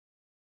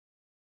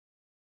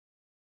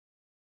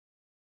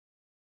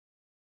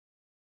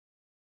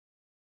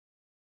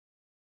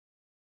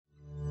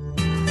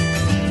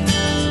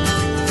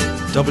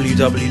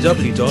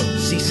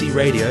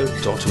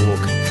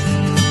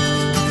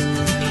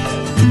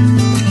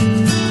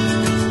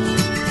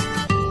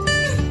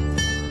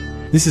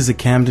www.ccradio.org. This is a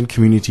Camden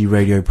Community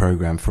Radio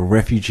program for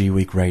Refugee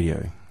Week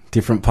Radio.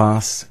 Different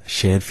pasts,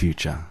 shared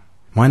future.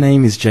 My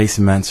name is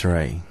Jason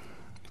Mansaray.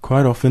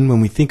 Quite often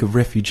when we think of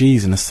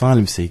refugees and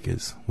asylum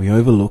seekers, we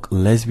overlook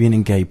lesbian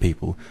and gay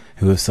people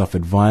who have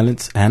suffered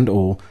violence and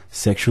or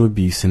sexual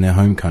abuse in their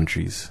home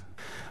countries.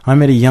 I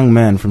met a young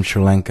man from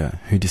Sri Lanka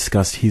who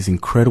discussed his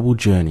incredible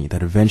journey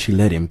that eventually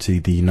led him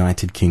to the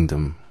United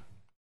Kingdom.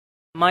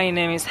 My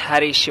name is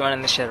Hari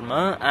Shivananda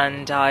Sharma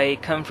and I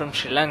come from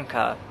Sri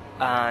Lanka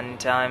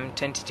and I'm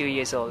 22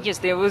 years old. Yes,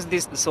 there was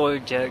this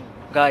soldier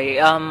guy.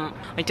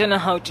 I don't know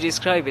how to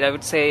describe it. I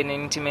would say an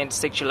intimate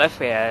sexual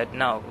affair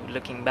now,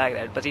 looking back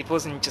at it. But it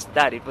wasn't just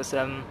that. It was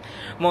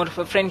more of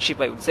a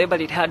friendship, I would say, but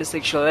it had a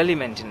sexual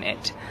element in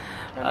it.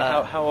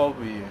 And how old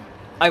were you?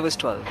 I was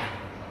 12.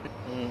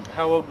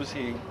 How old was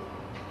he?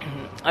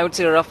 I would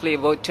say roughly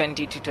about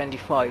 20 to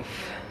 25.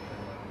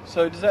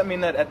 So does that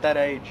mean that at that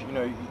age,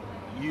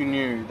 you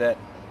knew that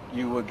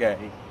you were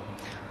gay?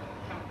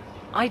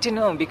 I don't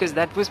know, because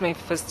that was my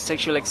first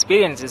sexual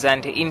experiences,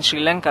 and in Sri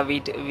Lanka we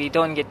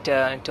don't get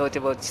taught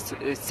about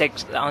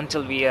sex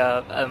until we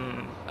are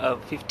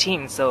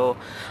 15. So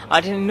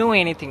I didn't know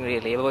anything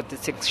really about the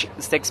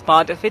sex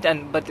part of it,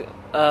 but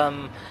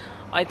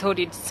I thought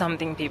it's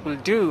something people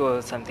do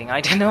or something.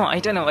 I don't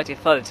know what it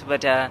felt,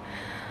 but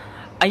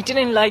I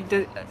didn't like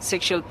the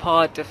sexual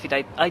part of it.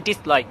 I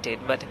disliked it,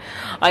 but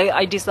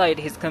I disliked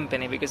his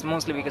company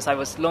mostly because I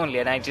was lonely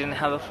and I didn't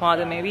have a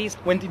father maybe.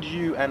 When did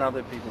you and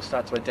other people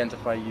start to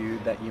identify you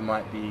that you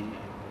might be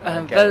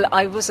gay? Well,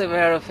 I was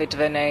aware of it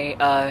when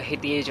I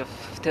hit the age of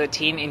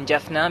 13 in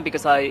Jaffna,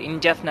 because in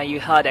Jaffna you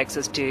had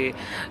access to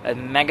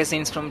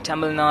magazines from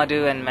Tamil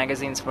Nadu and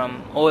magazines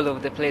from all over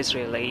the place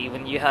really.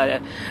 Even we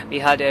had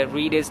a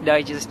Reader's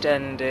Digest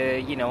and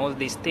all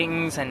these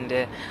things,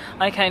 and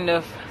I kind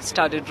of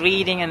started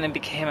reading and then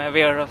became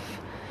aware of,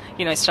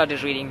 I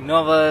started reading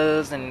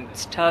novels and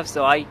stuff,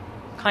 so I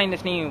kind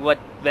of knew what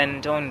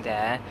went on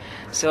there.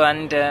 So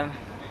and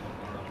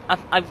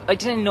I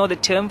didn't know the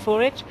term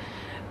for it.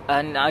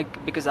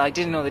 Because I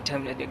didn't know the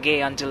term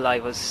gay until I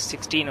was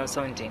 16 or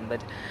 17,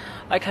 but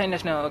I kind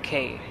of know,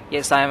 okay,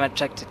 yes, I am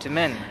attracted to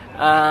men.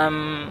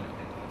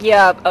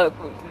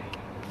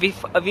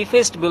 We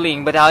faced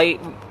bullying, but I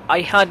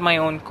had my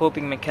own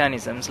coping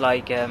mechanisms,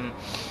 like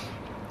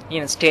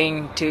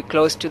staying too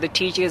close to the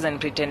teachers and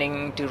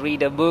pretending to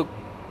read a book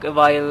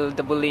while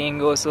the bullying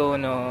goes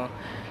on, or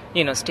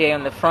stay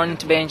on the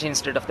front bench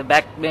instead of the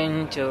back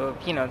bench, or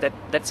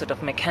that sort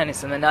of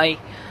mechanism. And I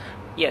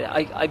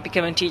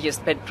became a teacher's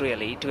pet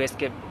really, to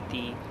escape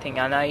the thing.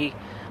 And I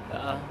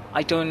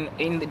don't,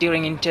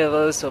 during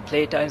intervals or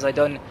playtimes, I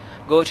don't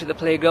go to the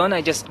playground.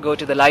 I just go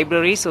to the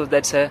library. So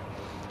that's a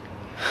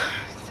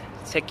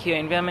secure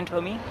environment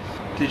for me.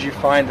 Did you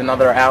find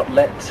another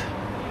outlet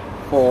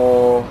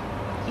for,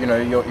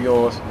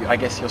 your I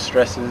guess your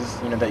stresses,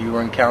 that you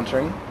were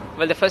encountering?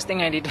 Well, the first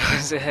thing I did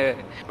was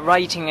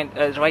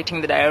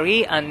writing the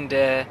diary and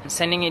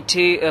sending it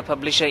to a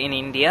publisher in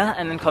India,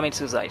 and then commit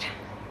suicide.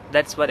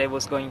 That's what I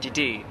was going to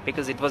do,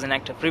 because it was an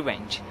act of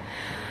revenge.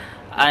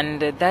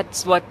 And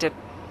that's what a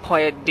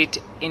poet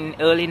did in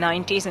early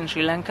 90s in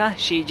Sri Lanka.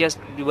 She just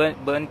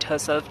burnt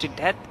herself to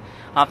death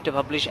after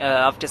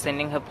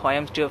sending her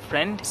poems to a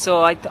friend.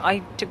 So I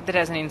took that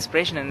as an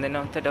inspiration, and then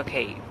I thought,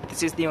 okay,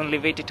 this is the only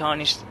way to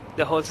tarnish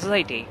the whole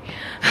society.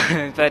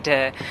 but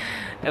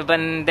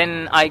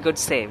then I got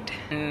saved.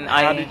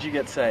 How did you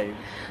get saved?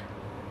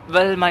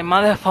 Well, my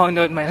mother found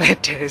out my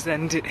letters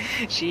and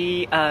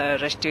she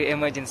rushed to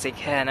emergency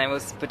care, and I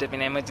was put up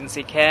in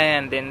emergency care,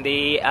 and then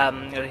they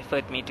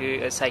referred me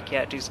to a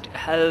psychiatrist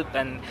help,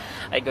 and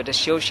I got a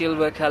social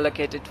worker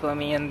allocated for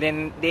me, and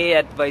then they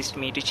advised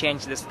me to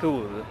change the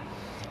school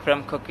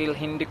from Kokil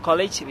Hindu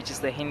College, which is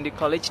the Hindu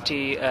college,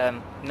 to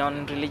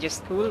non-religious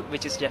school,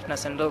 which is Jaffna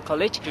Central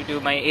College, to do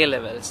my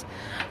A-levels.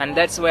 And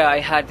that's where I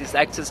had this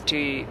access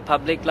to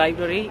public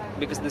library,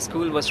 because the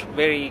school was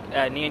very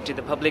near to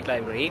the public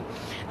library.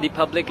 The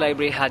public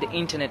library had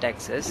internet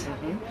access.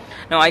 Mm-hmm.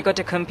 Now I got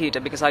a computer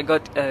because I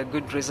got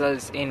good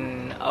results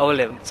in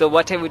O-level. So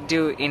what I would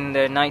do in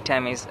the night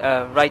time is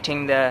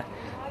writing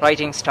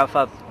stuff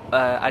up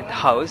at the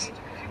house.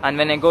 And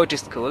when I go to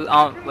school,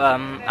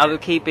 I will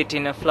keep it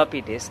in a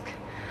floppy disk.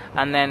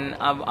 And then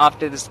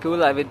after the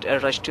school, I would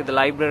rush to the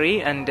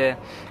library and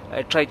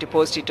try to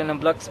post it on a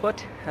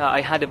blogspot.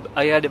 I had a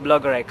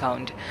Blogger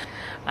account.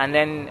 And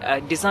then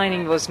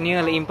designing was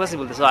nearly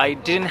impossible. So I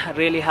didn't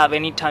really have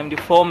any time to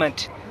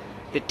format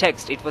the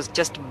text. It was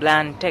just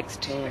bland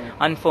text,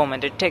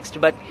 unformatted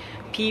text. But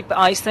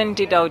I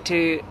sent it out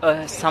to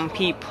some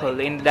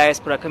people in the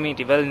diaspora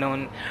community,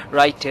 well-known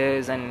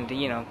writers and,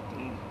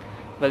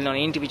 well-known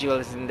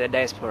individuals in the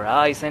diaspora.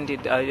 I sent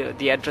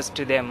the address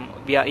to them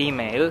via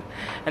email,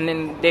 and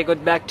then they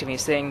got back to me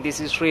saying, this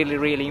is really,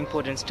 really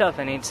important stuff,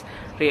 and it's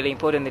really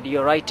important that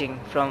you're writing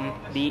from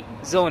the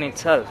zone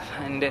itself.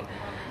 And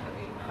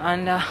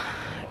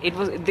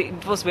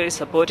it was very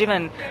supportive,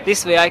 and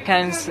this way I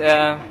can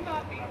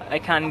I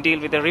can't deal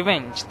with the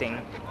revenge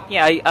thing.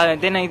 Yeah,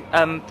 then I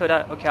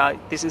thought, okay,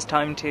 this is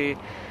time to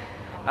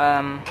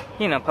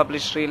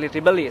publish really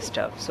rebellious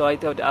stuff. So I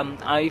thought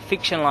I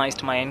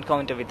fictionalized my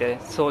encounter with the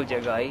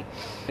soldier guy.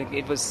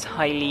 It was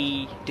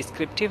highly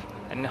descriptive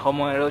and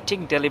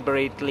homoerotic,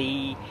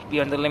 deliberately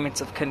beyond the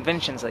limits of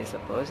conventions, I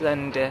suppose.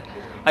 And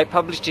I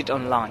published it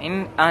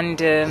online. And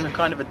so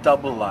kind of a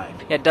double life.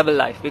 Yeah, double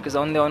life. Because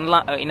in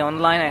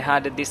online I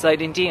had this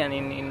identity, and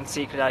in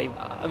secret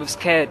I was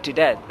scared to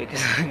death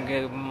because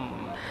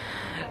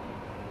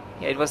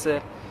it was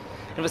a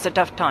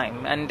tough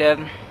time. And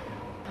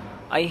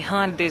I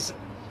had this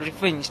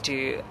revenge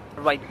to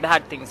write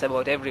bad things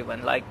about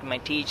everyone, like my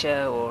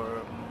teacher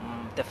or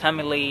the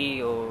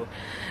family or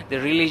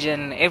the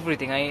religion,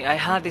 everything. I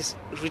had this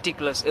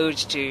ridiculous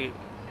urge to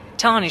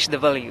tarnish the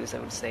values, I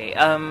would say.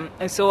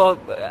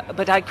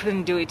 But I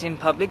couldn't do it in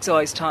public, so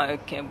I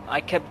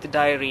kept the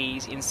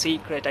diaries in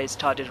secret. I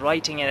started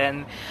writing it,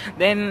 and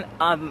then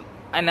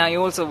and I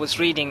also was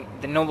reading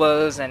the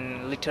novels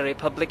and literary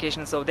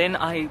publications. So then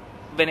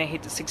when I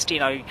hit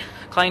 16, I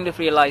kind of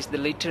realized the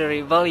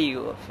literary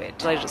value of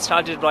it. So I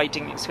started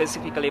writing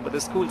specifically about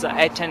the schools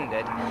I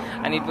attended,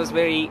 and it was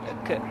very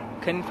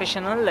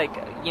confessional,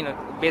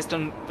 based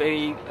on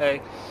very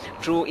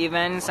true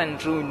events and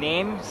true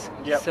names.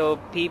 Yep. So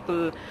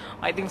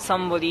I think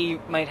somebody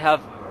might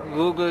have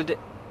Googled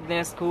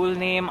their school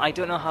name. I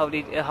don't know how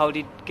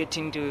did get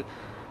into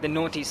the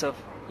notice of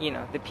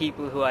the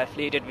people who are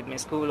affiliated with my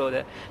school or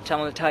the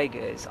Tamil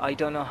Tigers. I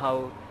don't know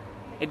how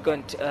it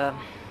got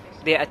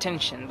their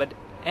attention, but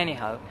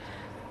anyhow,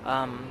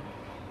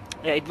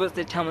 it was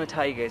the Tamil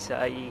Tigers.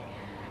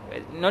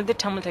 Not the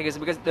Tamil Tigers,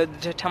 because the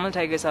Tamil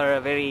Tigers are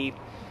a very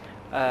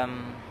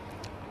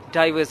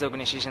diverse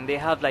organization. They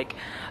have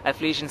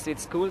affiliations with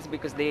schools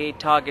because they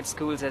target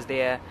schools as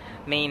their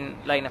main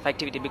line of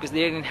activity, because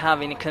they didn't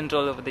have any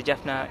control over the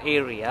Jaffna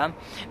area.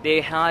 They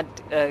had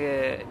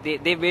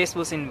their base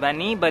was in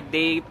Vani, but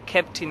they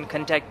kept in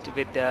contact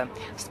with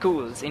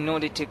schools in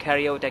order to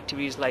carry out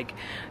activities like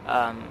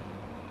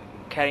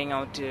carrying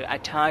out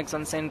attacks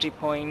on sentry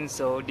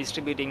points or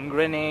distributing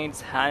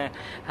grenades,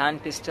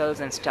 hand pistols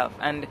and stuff.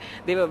 And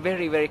they were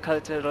very, very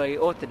culturally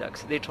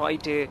orthodox. They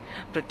tried to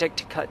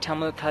protect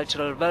Tamil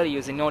cultural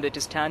values in order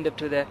to stand up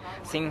to the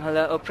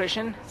Sinhala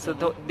oppression. So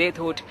they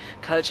thought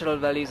cultural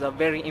values are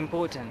very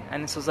important,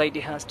 and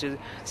society has to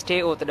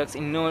stay orthodox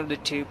in order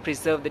to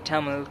preserve the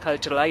Tamil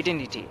cultural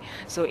identity.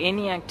 So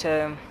any act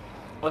of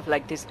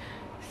this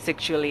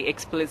sexually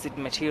explicit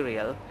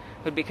material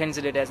would be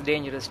considered as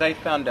dangerous. They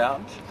found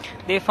out,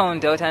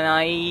 and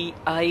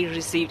I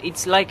received.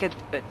 It's like a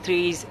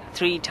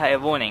three-tier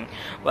warning.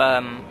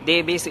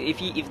 They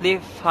basically, if they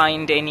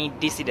find any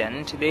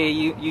dissident, they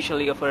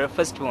usually offer a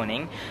first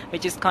warning,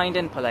 which is kind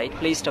and polite.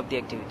 Please stop the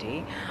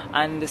activity.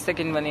 And the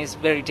second one is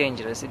very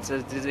dangerous. It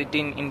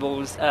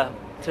involves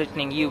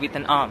threatening you with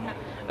an arm.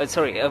 A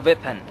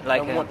weapon.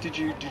 And what did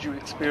you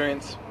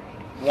experience?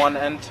 1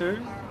 and 2?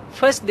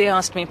 First, they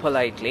asked me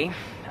politely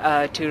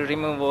to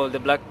remove all the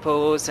blog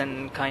posts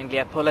and kindly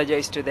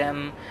apologize to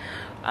them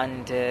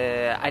and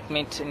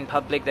admit in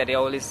public that I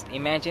always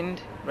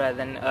imagined, rather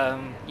than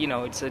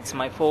it's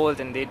my fault,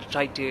 and they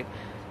tried to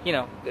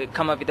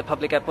come up with a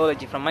public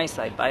apology from my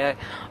side. But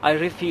I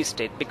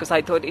refused it because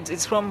I thought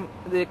it's from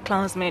the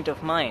classmate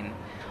of mine.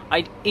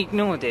 I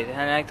ignored it,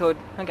 and I thought,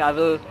 okay, I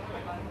will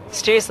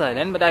stay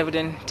silent, but I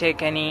wouldn't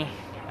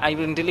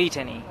delete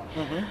any.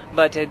 Mm-hmm.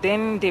 But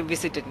then they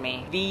visited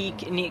me. We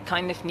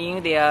kind of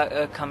knew they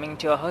are coming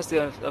to our house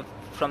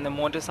from the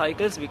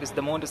motorcycles, because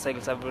the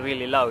motorcycles are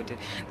really loud.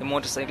 The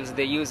motorcycles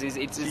they use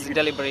it's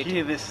deliberate. You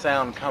hear this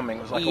sound coming.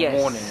 It was like a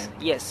warning.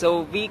 Yes.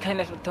 So we kind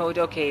of thought,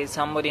 okay,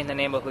 somebody in the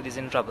neighborhood is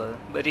in trouble,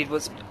 but it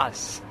was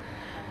us.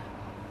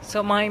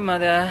 So my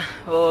mother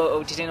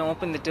didn't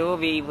open the door.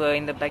 We were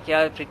in the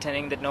backyard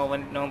pretending that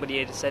nobody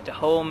had at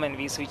home, and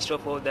we switched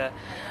off all the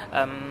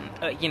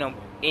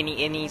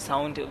any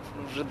sound of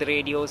the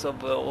radios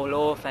all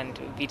off, and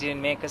we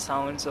didn't make a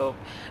sound.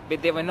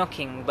 But they were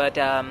knocking. But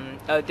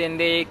then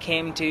they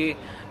came to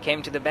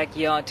the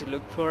backyard to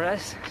look for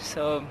us.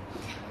 So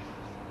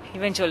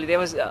eventually they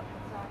were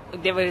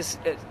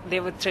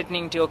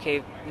threatening to,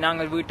 okay,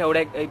 nangal veeta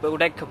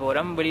udakka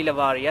poram velila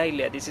variya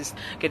illa. This is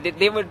okay.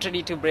 They were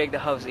ready to break the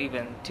house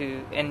even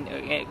to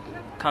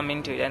come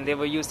into it, and they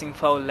were using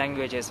foul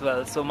language as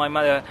well. So my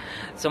mother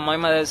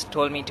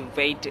told me to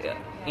wait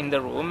in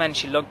the room, and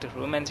she locked the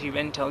room, and she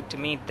went out to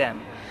meet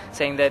them,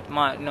 saying that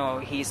no,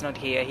 he's not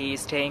here. He is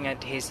staying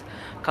at his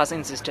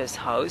cousin sister's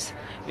house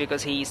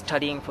because he is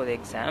studying for the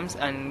exams.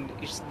 And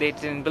they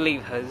didn't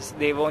believe her.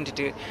 They wanted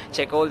to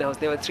check all the house.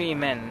 There were 3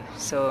 men.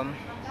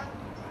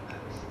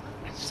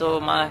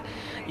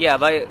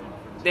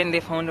 Then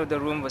they found out the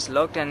room was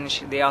locked, and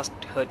they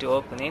asked her to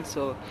open it.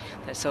 So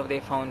that's how they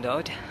found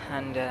out.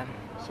 And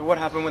so what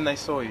happened when they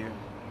saw you?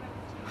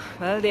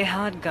 Well, they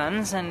had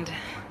guns, and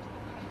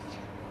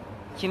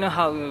you know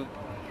how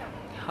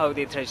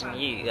they threaten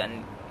you,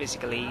 and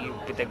basically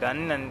with a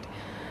gun. And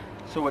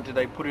so what, did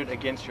they put it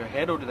against your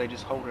head, or did they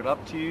just hold it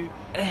up to you?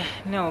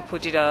 No,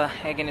 put it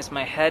against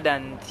my head,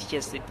 and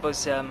yes, it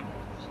was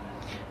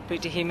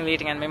pretty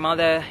humiliating. And my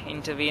mother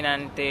intervened,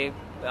 and they,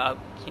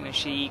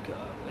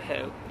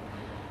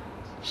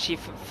 she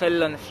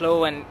fell on the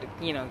floor and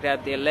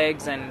grabbed their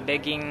legs and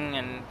begging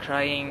and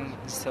crying,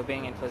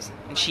 sobbing. It was,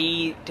 and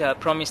she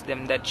promised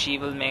them that she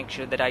will make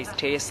sure that I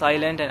stay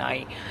silent and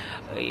I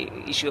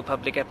issue a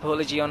public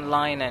apology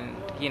online and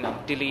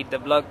delete the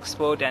blog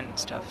spot and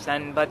stuff.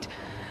 But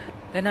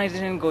then I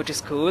didn't go to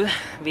school.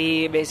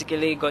 We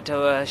basically got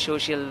our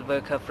social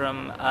worker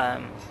from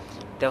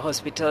the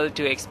hospital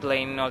to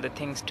explain all the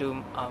things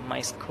to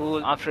my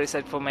school. After I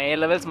said for my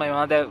A-levels,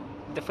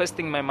 the first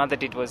thing my mother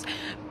did was,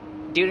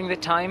 during the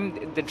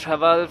time, the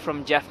travel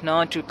from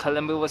Jaffna to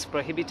Colombo was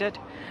prohibited.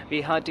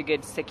 We had to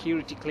get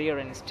security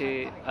clearance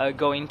to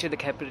go into the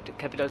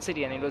capital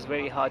city, and it was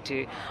very hard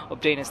to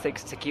obtain a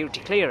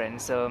security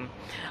clearance. So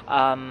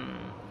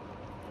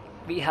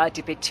we had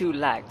to pay 2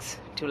 lakhs.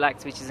 2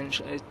 lakhs, which is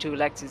 2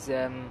 lakhs is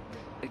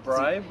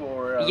bribe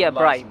or bribe.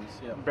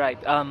 license? Yeah, bribe.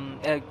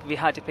 We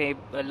had to pay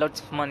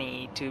lots of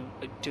money to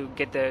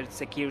get the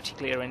security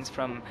clearance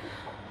from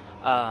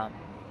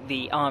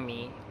the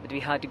army, but we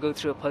had to go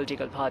through a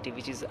political party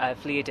which is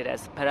affiliated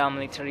as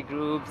paramilitary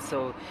group.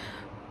 So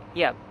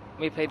yeah,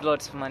 we paid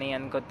lots of money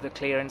and got the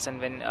clearance,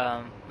 and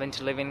went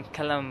to live in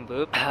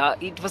Colombo.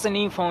 It was a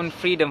newfound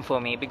freedom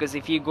for me, because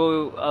if you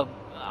go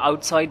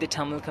outside the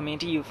Tamil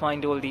community, you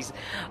find all these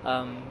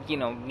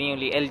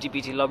nearly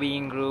LGBT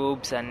lobbying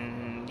groups,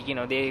 and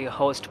they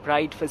host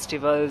pride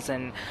festivals,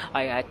 and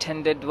I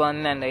attended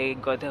one, and I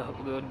got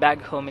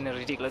back home in a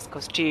ridiculous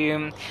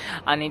costume,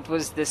 and it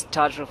was the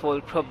starter of all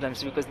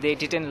problems, because they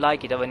didn't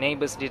like it. Our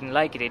neighbors didn't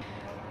like it.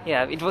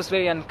 It was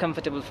very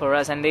uncomfortable for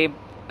us, and they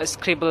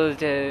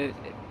scribbled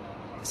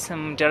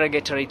some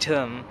derogatory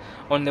term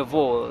on the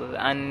wall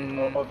and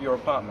of your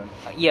apartment.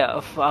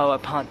 Of our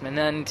apartment.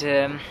 And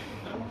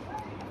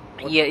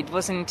it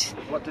wasn't.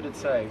 What did it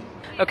say?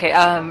 Okay,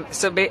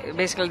 so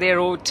basically they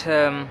wrote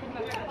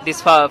this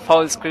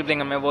foul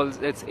scribbling on my wall.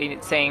 It's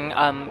saying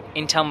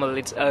in Tamil,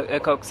 it's a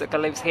cocksucker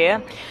lives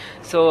here.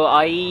 So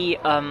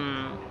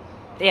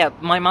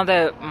my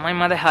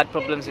mother had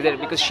problems with it,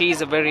 because she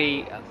is a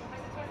very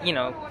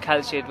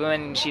cultured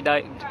woman. She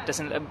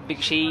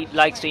she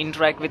likes to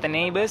interact with the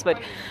neighbors, but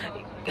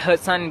her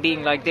son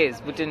being like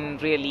this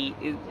wouldn't really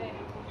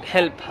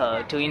help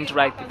her to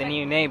interact with the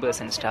new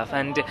neighbors and stuff.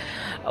 And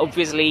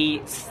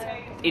obviously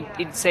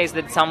it says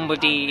that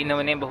somebody in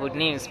our neighborhood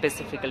knew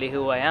specifically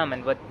who I am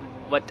and what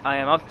I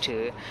am up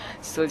to.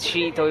 So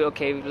she thought,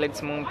 okay,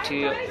 let's move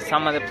to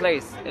some other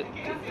place,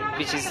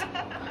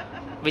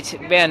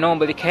 where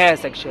nobody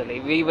cares. Actually,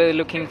 we were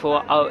looking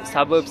for our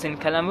suburbs in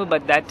Colombo,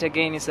 but that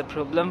again is a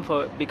problem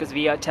because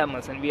we are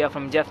Tamils and we are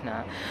from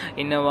Jaffna.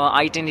 In our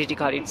identity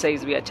card it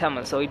says we are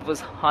Tamil, so it was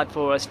hard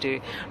for us to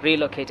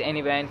relocate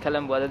anywhere in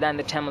Colombo other than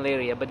the Tamil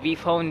area. But we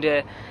found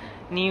a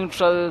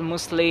neutral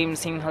Muslim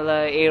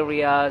Sinhala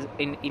area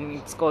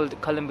it's called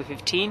Colombo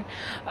 15,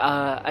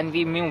 and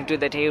we moved to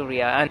that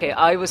area. And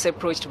I was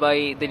approached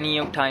by the New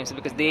York Times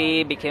because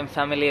they became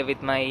familiar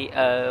with my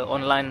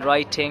online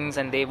writings,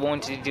 and they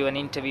wanted to do an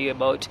interview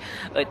about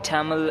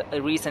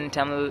a recent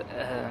Tamil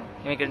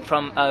immigrant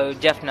from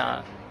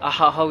Jaffna,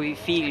 how he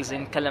feels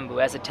in Colombo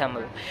as a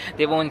Tamil.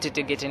 They wanted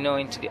to get to know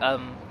into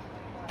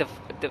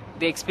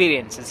the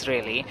experiences,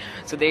 really.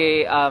 So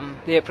they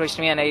approached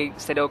me, and I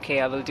said,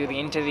 okay, I will do the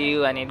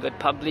interview, and it got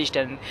published,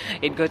 and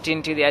it got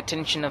into the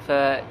attention of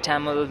a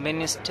Tamil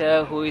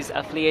minister who is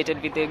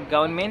affiliated with the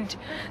government.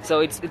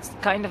 So it's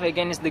kind of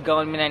against the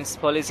government and its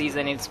policies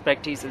and its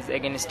practices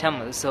against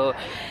Tamil. So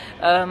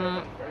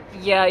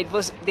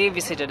they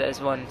visited us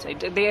once.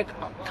 They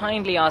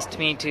kindly asked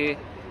me to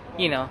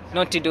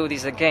not to do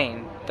this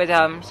again. But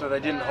so they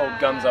didn't hold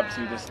guns up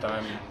to you this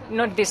time?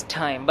 Not this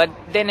time, but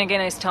then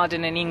again I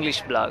started an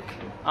English blog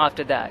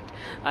after that,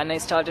 and I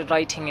started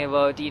writing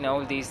about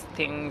all these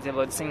things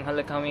about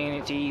Sinhala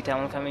community,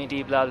 Tamil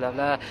community, blah blah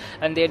blah,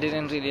 and they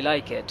didn't really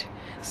like it.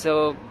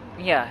 So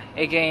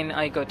again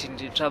I got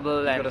into trouble.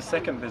 You got a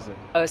second visit?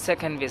 A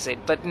second visit,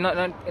 but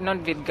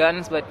not with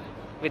guns, but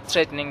with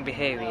threatening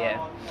behavior.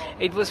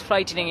 It was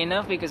frightening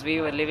enough because we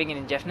were living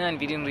in Jaffna and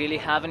we didn't really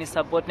have any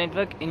support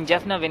network. In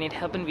Jaffna, when it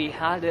happened, we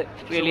had a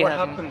really. So what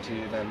happened to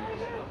you then?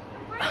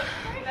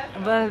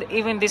 Well,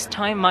 even this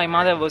time, my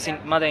mother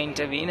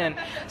intervened and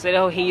said,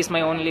 "Oh, he is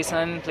my only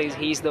son. Please,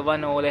 he's the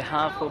one all I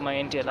have for my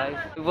entire life."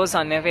 I was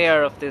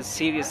unaware of this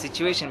serious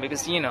situation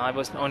because I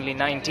was only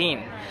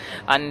 19,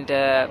 and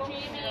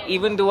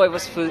even though I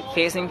was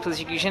facing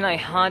persecution, I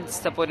had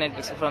support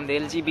networks from the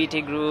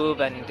LGBT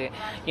group and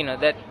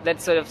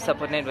that sort of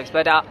support networks.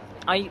 But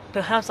I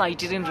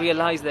didn't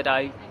realize that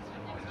I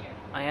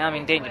am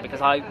in danger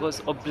because I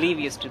was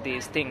oblivious to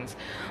these things.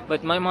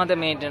 But my mother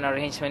made an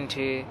arrangement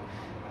to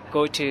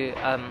go to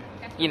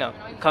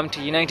come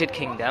to United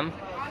Kingdom.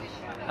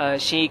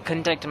 She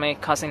contacted my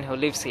cousin who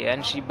lives here,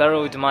 and she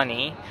borrowed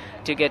money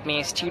to get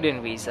me a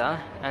student visa,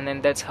 and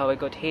then that's how I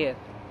got here.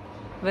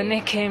 When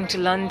I came to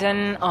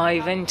London, I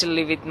went to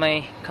live with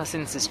my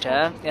cousin's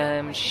sister.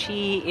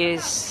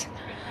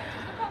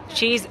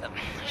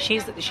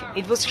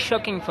 It was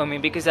shocking for me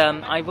because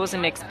I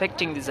wasn't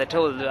expecting this at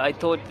all. I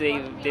thought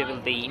they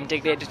will be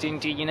integrated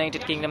into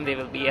United Kingdom. They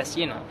will be as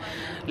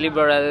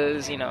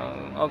liberals,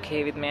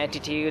 okay with my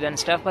attitude and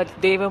stuff. But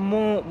they were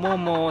more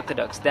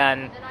orthodox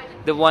than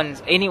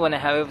anyone I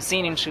have ever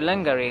seen in Sri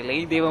Lanka.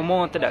 Really, they were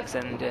more orthodox,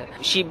 and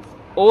she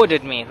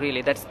ordered me.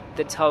 Really,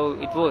 that's how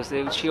it was.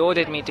 She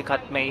ordered me to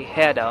cut my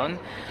hair down,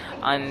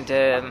 and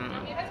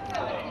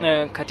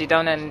cut it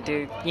down and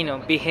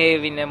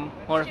behave in a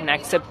more of an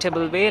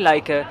acceptable way,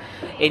 like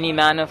any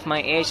man of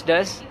my age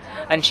does.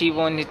 And she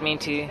wanted me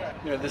to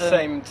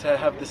to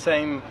have the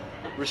same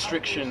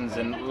restrictions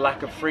and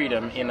lack of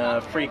freedom in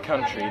a free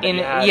country that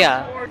you had.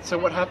 Yeah. So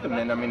what happened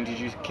then? I mean, did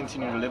you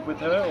continue to live with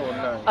her or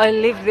no? I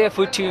lived there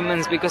for 2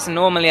 months because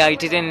normally I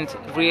didn't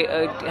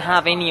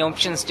have any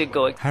options to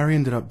go. Harry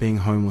ended up being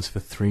homeless for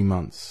 3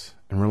 months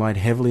and relied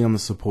heavily on the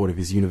support of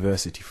his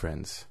university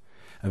friends.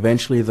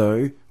 Eventually,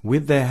 though,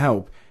 with their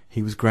help,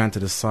 he was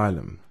granted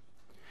asylum.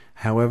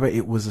 However,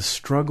 it was a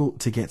struggle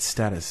to get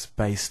status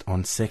based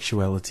on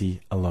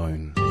sexuality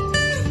alone.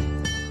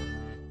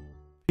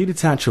 Peter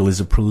Tatchell is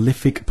a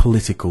prolific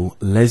political,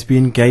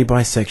 lesbian, gay,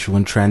 bisexual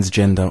and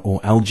transgender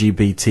or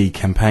LGBT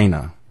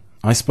campaigner.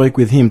 I spoke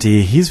with him to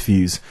hear his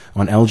views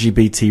on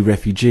LGBT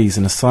refugees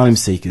and asylum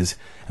seekers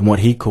and what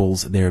he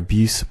calls their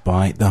abuse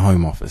by the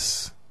Home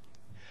Office.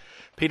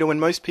 Peter, when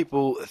most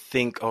people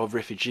think of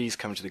refugees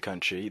coming to the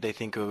country, they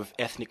think of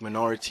ethnic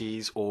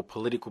minorities or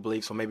political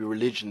beliefs or maybe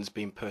religions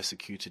being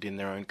persecuted in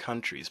their own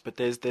countries. But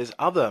there's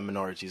other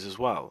minorities as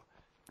well.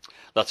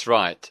 That's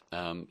right.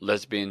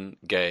 Lesbian,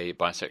 gay,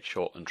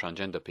 bisexual and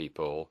transgender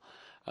people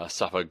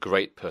suffer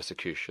great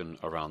persecution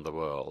around the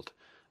world.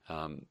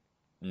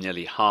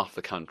 Nearly half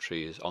the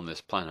countries on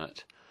this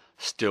planet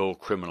still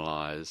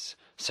criminalise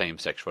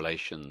same-sex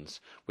relations,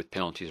 with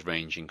penalties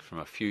ranging from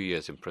a few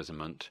years'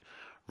 imprisonment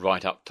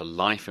right up to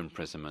life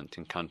imprisonment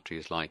in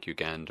countries like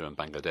Uganda and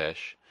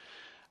Bangladesh.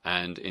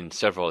 And in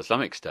several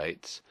Islamic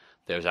states,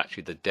 there is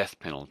actually the death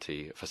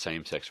penalty for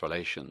same-sex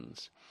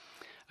relations.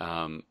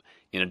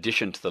 In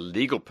addition to the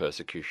legal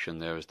persecution,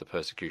 there is the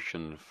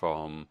persecution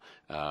from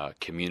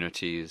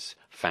communities,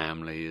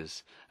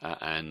 families,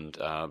 and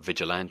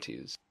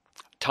vigilantes.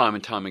 Time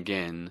and time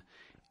again,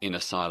 in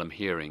asylum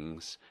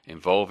hearings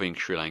involving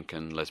Sri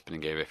Lankan lesbian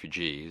and gay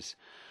refugees,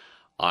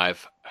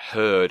 I've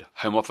heard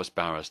Home Office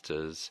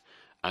barristers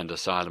and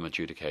asylum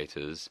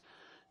adjudicators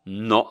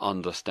not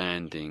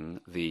understanding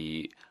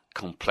the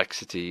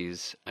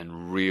complexities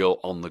and real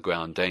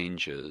on-the-ground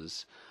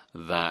dangers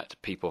that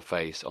people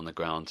face on the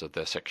grounds of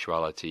their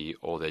sexuality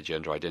or their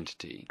gender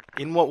identity.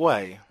 In what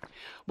way?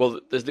 Well,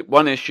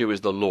 one issue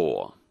is the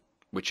law,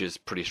 which is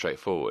pretty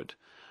straightforward.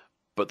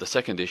 But the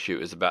second issue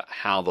is about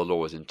how the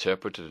law is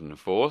interpreted and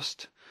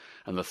enforced.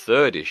 And the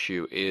third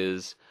issue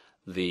is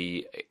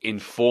the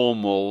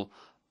informal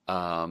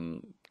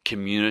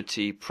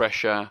community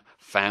pressure,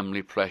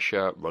 family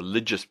pressure,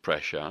 religious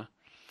pressure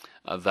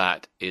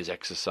that is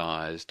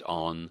exercised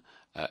on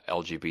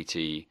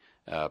LGBT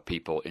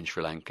people in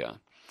Sri Lanka.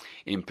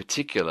 In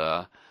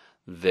particular,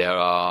 there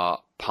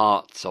are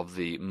parts of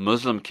the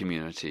Muslim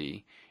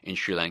community in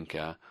Sri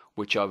Lanka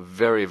which are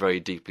very, very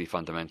deeply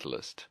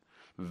fundamentalist,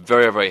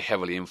 very, very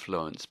heavily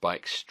influenced by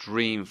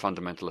extreme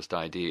fundamentalist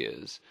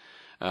ideas.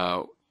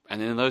 And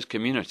in those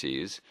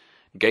communities,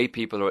 gay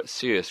people are at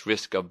serious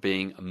risk of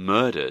being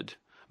murdered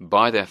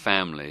by their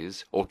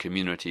families or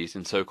communities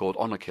in so-called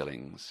honour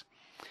killings.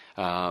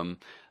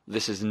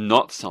 This is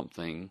not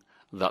something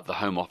that the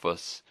Home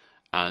Office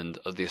and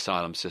the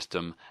asylum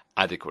system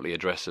adequately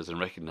addresses and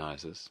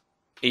recognises.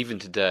 Even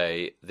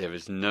today, there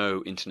is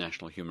no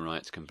international human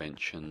rights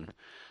convention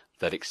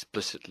that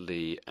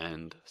explicitly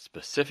and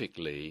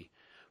specifically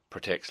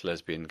protects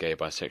lesbian, gay,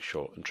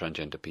 bisexual and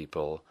transgender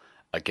people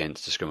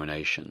against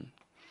discrimination.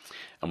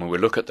 And when we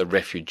look at the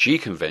Refugee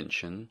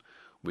Convention,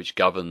 which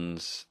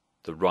governs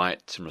the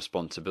rights and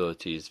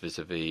responsibilities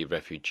vis-à-vis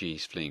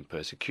refugees fleeing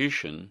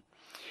persecution,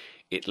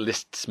 it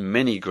lists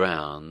many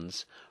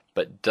grounds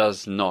but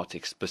does not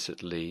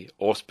explicitly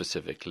or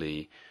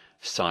specifically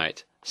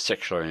cite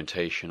sexual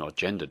orientation or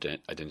gender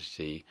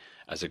identity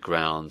as a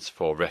grounds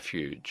for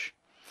refuge.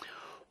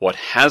 What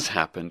has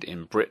happened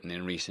in Britain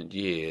in recent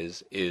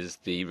years is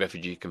the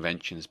Refugee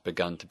Convention has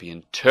begun to be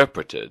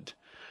interpreted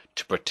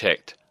to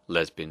protect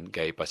lesbian,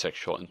 gay,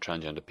 bisexual and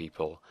transgender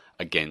people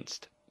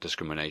against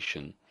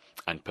discrimination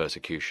and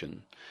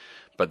persecution.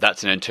 But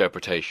that's an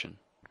interpretation.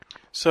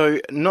 So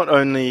not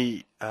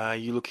only are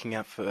you looking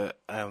out for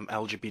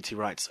LGBT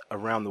rights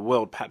around the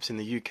world, perhaps in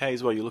the UK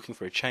as well, you're looking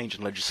for a change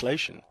in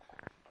legislation.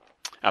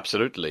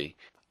 Absolutely.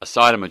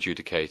 Asylum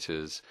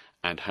adjudicators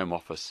and Home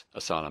Office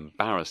asylum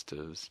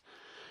barristers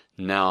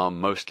now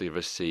mostly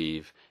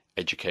receive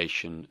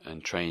education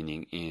and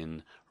training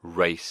in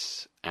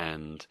race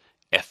and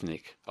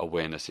ethnic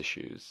awareness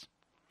issues,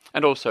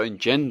 and also in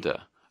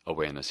gender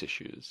awareness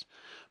issues,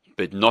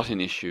 but not in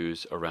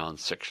issues around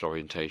sexual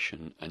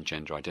orientation and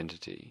gender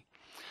identity.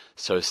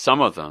 So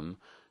some of them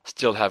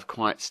still have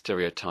quite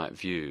stereotyped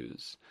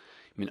views.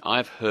 I mean,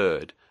 I've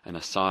heard an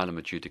asylum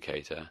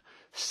adjudicator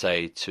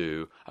say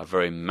to a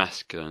very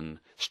masculine,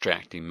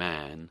 straight-acting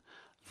man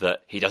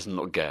that he doesn't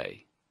look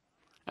gay,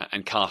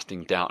 and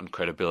casting doubt and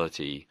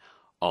credibility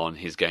on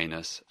his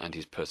gayness and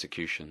his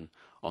persecution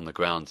on the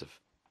grounds of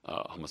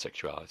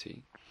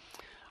homosexuality.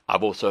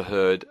 I've also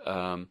heard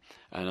an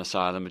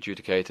asylum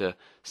adjudicator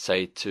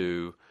say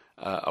to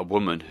a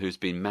woman who's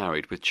been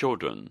married with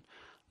children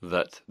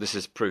that this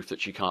is proof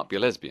that she can't be a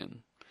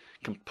lesbian,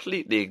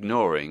 completely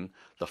ignoring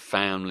the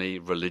family,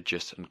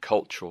 religious and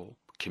cultural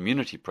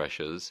community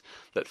pressures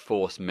that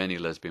force many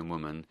lesbian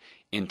women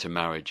into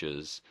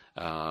marriages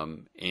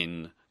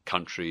in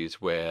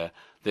countries where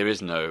there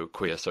is no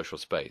queer social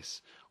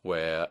space,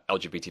 where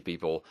LGBT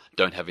people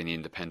don't have any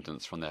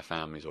independence from their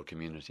families or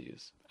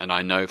communities. And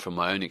I know from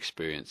my own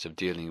experience of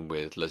dealing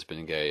with lesbian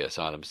and gay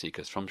asylum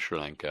seekers from Sri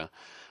Lanka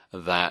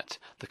that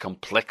the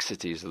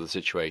complexities of the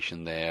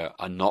situation there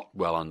are not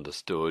well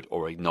understood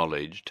or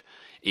acknowledged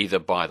either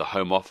by the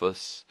Home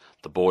Office,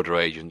 the Border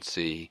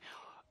Agency,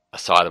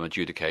 asylum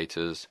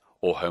adjudicators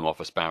or Home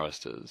Office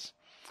barristers.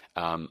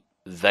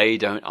 They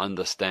don't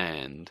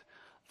understand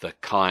the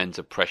kinds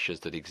of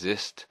pressures that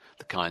exist,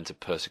 the kinds of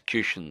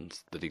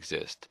persecutions that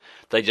exist.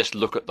 They just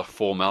look at the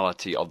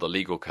formality of the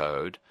legal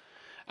code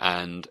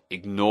and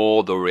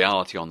ignore the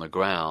reality on the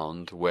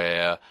ground,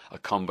 where a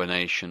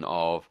combination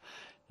of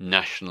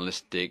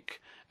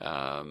nationalistic,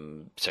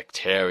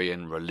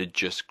 sectarian,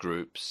 religious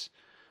groups,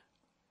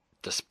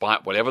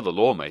 despite whatever the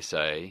law may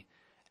say,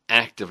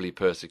 actively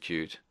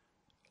persecute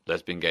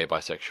lesbian, gay,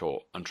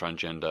 bisexual and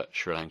transgender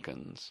Sri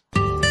Lankans.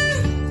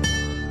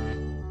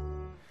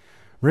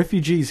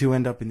 Refugees who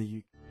end up in the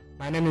UK.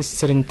 My name is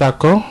Sri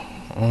Lanka.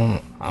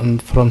 I'm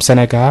from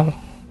Senegal.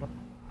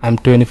 I'm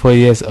 24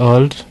 years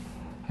old.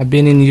 I've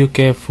been in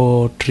UK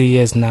for 3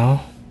 years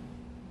now.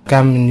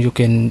 Came in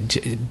UK in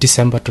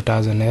December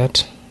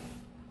 2008.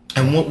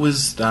 And what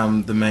was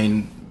the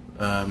main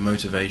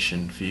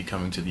motivation for you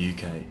coming to the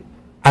UK?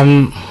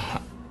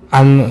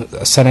 I'm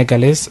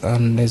Senegalese,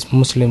 and it's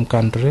Muslim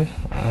country.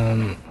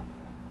 I'm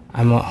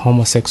a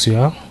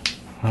homosexual,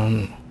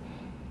 and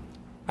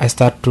I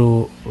start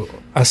to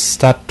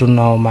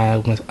know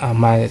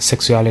my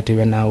sexuality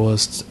when I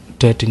was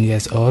 13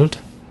 years old,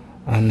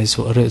 and it's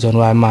the reason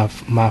why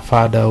my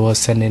father was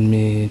sending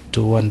me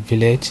to one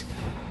village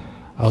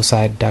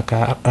outside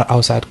Dakar,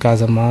 outside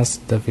Casamance,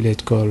 the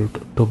village called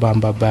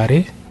Tubamba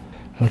Bari.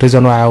 The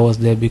reason why I was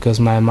there because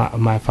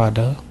my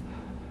father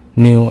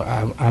knew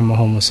I'm a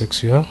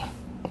homosexual,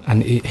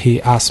 and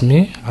he asked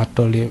me. I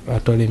told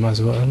him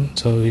as well.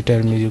 So he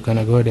told me, you're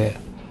gonna go there.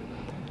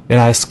 Then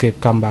I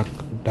escaped, come back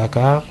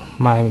Dakar.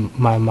 My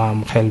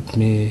mom helped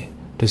me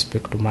to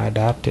speak to my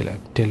dad till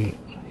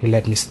he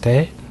let me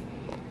stay.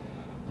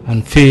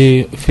 And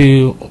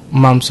few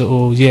months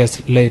or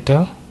years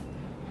later,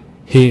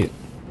 the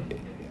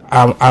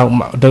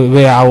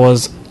way I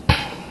was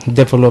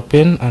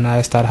developing, and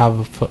I started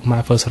having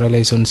my first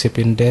relationship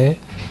in there.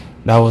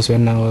 That was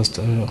when I was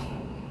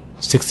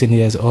 16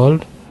 years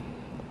old,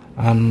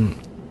 and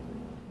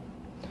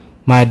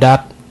my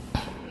dad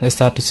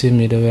started to see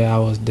me the way I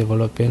was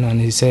developing,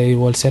 and he said he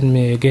will send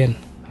me again,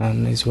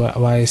 and it's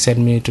why he sent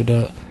me to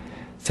the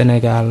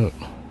Senegal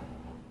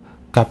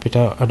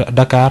capital,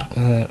 Dakar,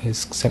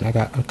 is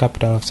Senegal,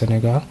 capital of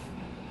Senegal,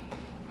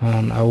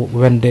 and I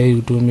went there.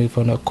 You do me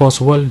for a course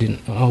welding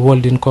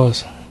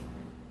course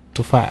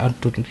to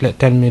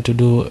tell me to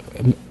do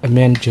a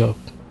main job.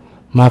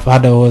 My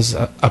father was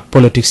a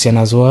politician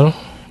as well,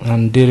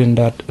 and during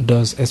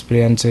those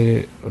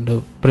experiences,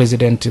 the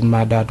president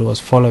my dad was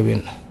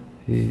following,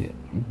 he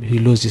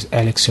lost his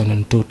election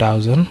in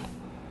 2000,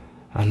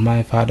 and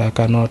my father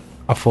cannot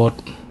afford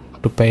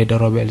to pay the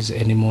rebels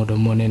anymore the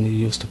money he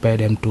used to pay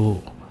them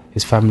to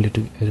his family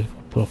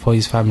for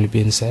his family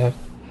being safe.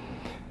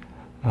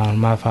 And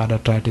my father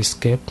tried to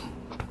escape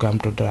to come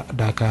to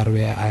Dakar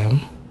where I am.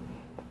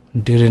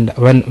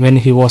 When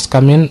he was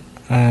coming,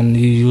 and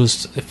he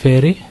used a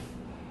ferry.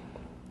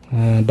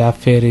 That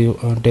ferry,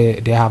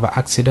 they have an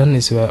accident.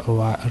 Is the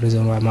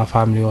reason why my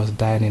family was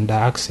dying in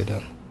that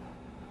accident.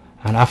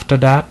 And after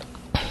that,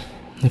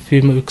 a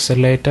few weeks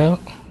later,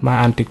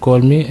 my auntie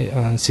called me,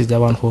 and she's the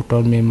one who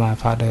told me my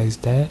father is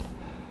dead.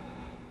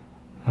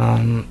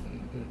 And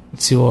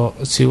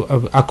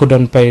I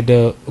couldn't pay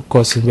the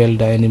course in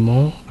welder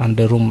anymore, and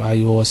the room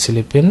I was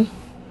sleeping,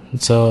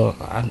 so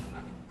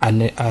I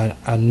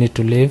need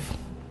to leave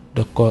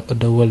the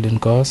welding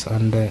course.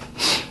 And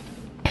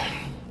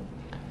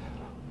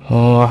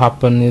what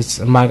happened is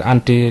my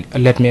auntie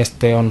let me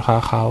stay on her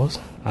house,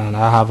 and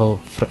I have a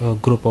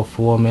group of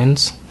women.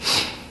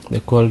 They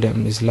call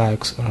them, it's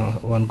like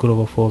one group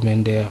of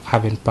women, they're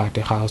having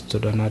party house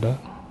to another,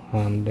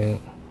 and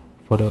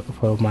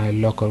for my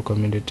local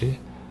community.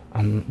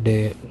 And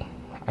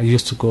I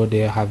used to go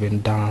there having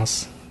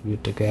dance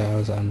with the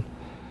girls, and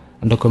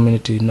the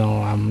community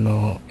know I'm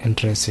no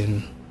interested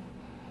in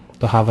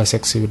to have a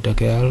sex with the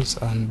girls,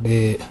 and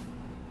they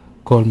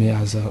call me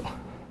as a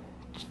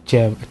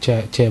chair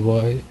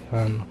boy.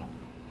 And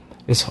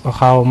it's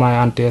how my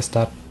auntie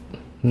started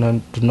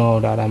to know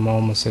that I'm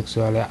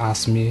homosexual. She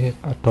asked me,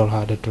 I told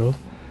her the truth.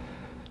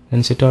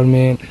 And she told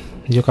me,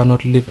 you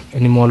cannot live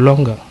any more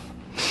longer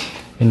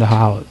in the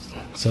house.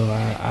 So I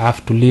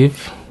have to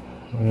leave,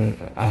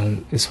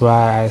 and it's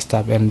why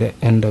I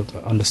end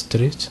up on the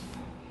street.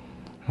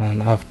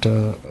 And after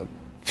a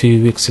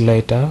few weeks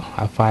later,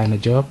 I find a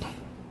job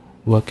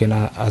working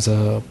as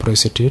a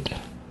prostitute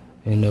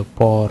in a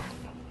port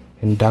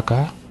in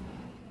Dhaka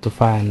to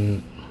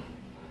find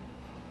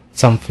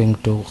something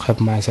to help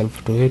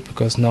myself to it,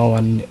 because no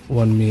one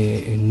want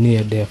me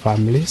near their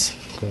families.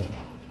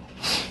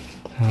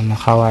 And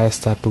how I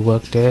start to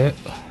work there,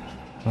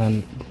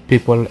 and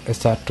people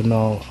start to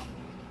know,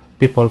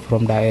 people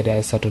from the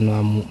area start to know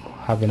I'm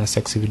having a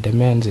sex with the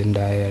men in the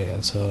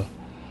area. So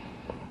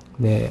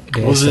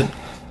was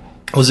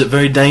it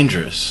very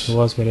dangerous? It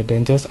was very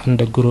dangerous, and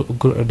the group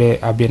they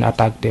have been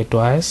attacked there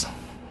twice.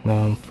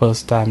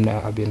 First time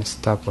I've been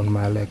stuck on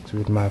my legs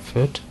with my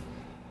foot,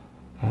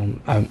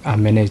 and I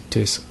managed to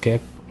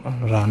escape,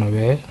 run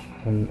away.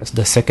 And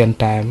the second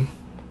time,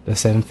 the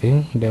same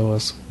thing. They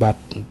was bad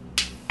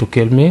to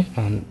kill me,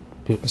 and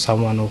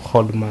someone who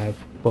hold my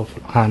both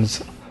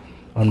hands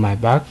on my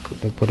back.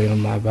 They put it on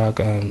my back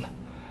and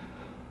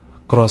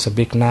cross a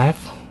big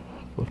knife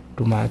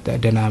to my.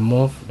 Then I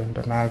move. Then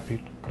the knife it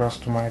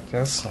crossed to my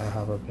chest. I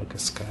have a big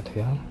scar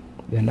here.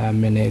 Then I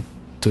managed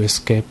to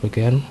escape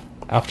again.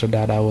 After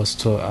that, I was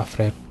so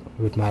afraid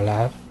with my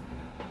life.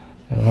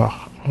 And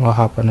what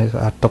happened is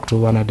I talked to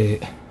one of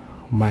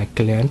my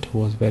client who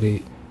was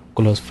very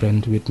close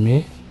friend with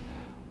me,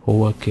 who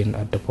working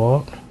at the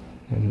port,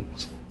 and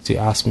she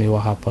asked me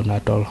what happened. I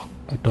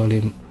told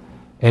him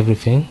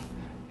everything,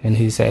 and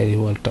he said he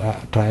will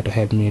try to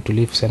help me to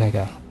leave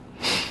Senegal.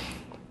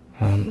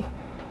 And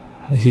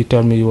he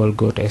told me he will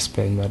go to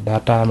Spain, but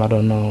that time I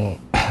don't know.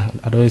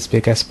 I don't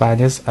speak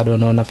Spanish. I don't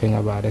know nothing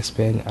about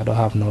Spain. I don't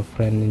have no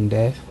friend in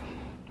there.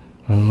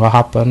 And what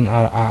happened?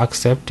 I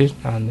accepted,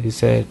 and he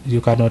said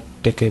you cannot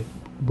take a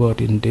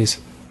boat in this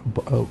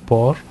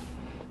port.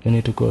 You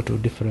need to go to a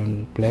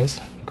different place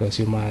because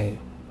you might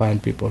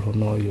find people who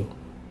know you.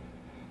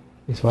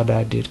 It's what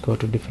I did, go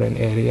to different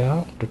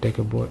area to take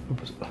a boat,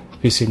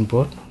 fishing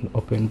boat,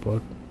 open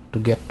boat, to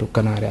get to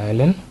Canary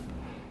Island.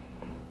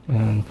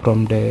 And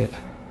from there,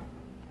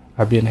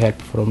 I've been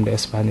helped from the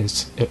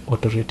Spanish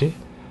authority,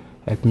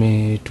 helped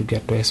me to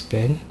get to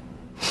Spain.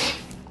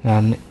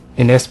 And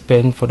in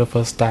Spain for the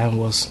first time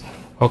was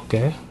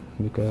okay,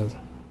 because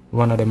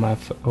one of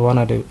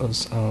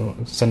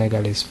the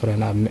Senegalese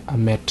friend I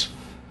met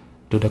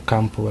to the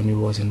camp when he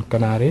was in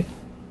Canary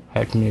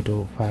helped me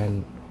to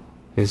find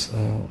his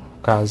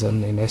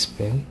cousin in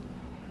Spain.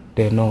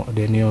 They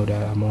knew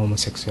that I'm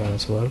homosexual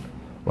as well.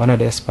 One of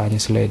the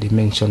Spanish lady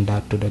mentioned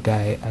that to the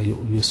guy I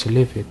used to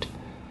live with,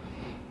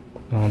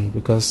 and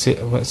because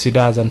she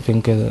doesn't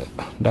think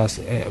that's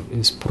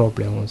his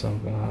problem or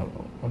something.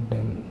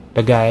 Then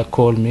the guy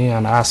called me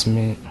and asked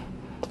me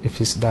if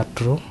it's that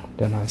true.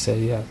 Then I said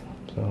yes.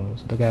 So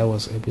the guy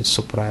was a bit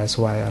surprised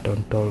why I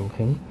don't tell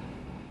him,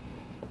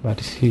 but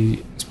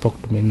he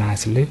spoke to me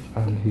nicely,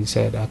 and he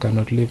said I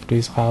cannot live to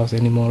his house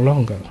any more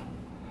longer.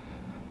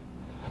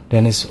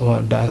 Then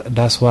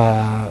that's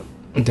why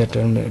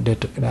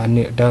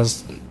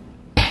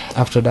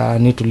after that I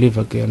need to live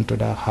again to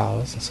that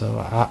house.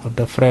 So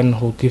the friend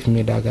who gave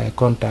me that guy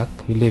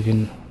contact, he live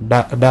in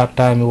that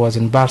time he was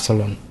in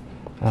Barcelona,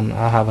 and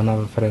I have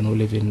another friend who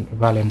live in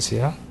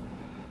Valencia.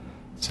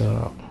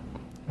 So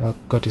I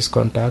got his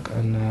contact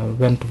and I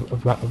went to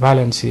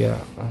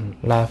Valencia, and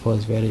life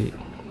was very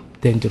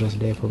dangerous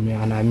there for me,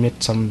 and I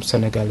met some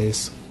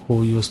Senegalese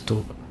who used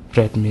to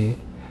threat me.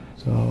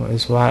 So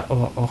it's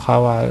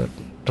how I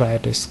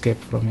tried to escape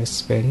from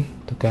Spain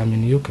to come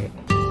in UK.